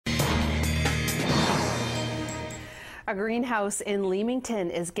A greenhouse in Leamington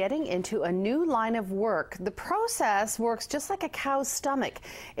is getting into a new line of work. The process works just like a cow's stomach.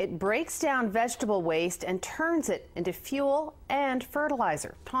 It breaks down vegetable waste and turns it into fuel and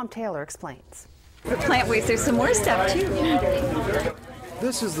fertilizer. Tom Taylor explains. For plant waste, there's some more stuff too.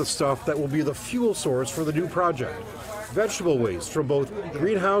 This is the stuff that will be the fuel source for the new project. Vegetable waste from both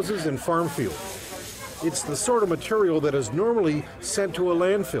greenhouses and farm fields. It's the sort of material that is normally sent to a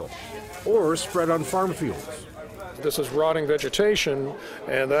landfill or spread on farm fields. This is rotting vegetation,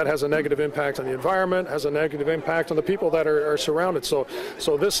 and that has a negative impact on the environment, has a negative impact on the people that are surrounded. So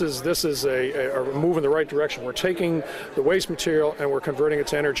this is a move in the right direction. We're taking the waste material and we're converting it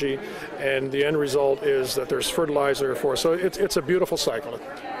to energy, and the end result is that there's fertilizer for it. So it's a beautiful cycle.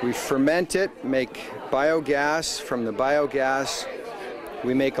 We ferment it, make biogas. From the biogas,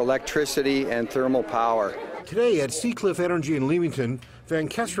 we make electricity and thermal power. Today at Seacliff Energy in Leamington, Van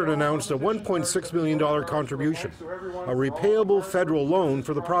Kesteren announced a $1.6 million contribution, a repayable federal loan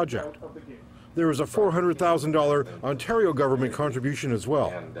for the project. There is a $400,000 Ontario government contribution as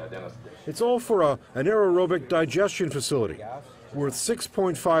well. It's all for an anaerobic digestion facility worth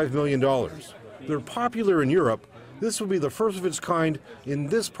 $6.5 million. They're popular in Europe. This will be the first of its kind in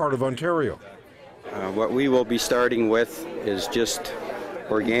this part of Ontario. What we will be starting with is just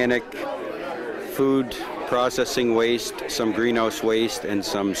organic food processing waste, some greenhouse waste, and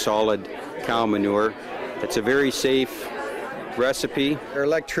some solid cow manure. It's a very safe recipe. Our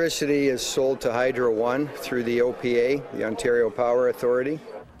electricity is sold to Hydro One through the OPA, the Ontario Power Authority.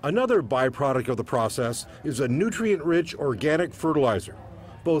 Another byproduct of the process is a nutrient-rich organic fertilizer,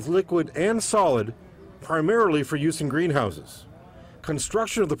 both liquid and solid, primarily for use in greenhouses.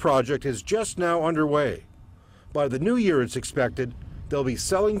 Construction of the project is just now underway. By the new year, it's expected they'll be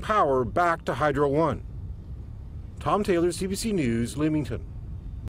selling power back to Hydro One. Tom Taylor, CBC News, Leamington.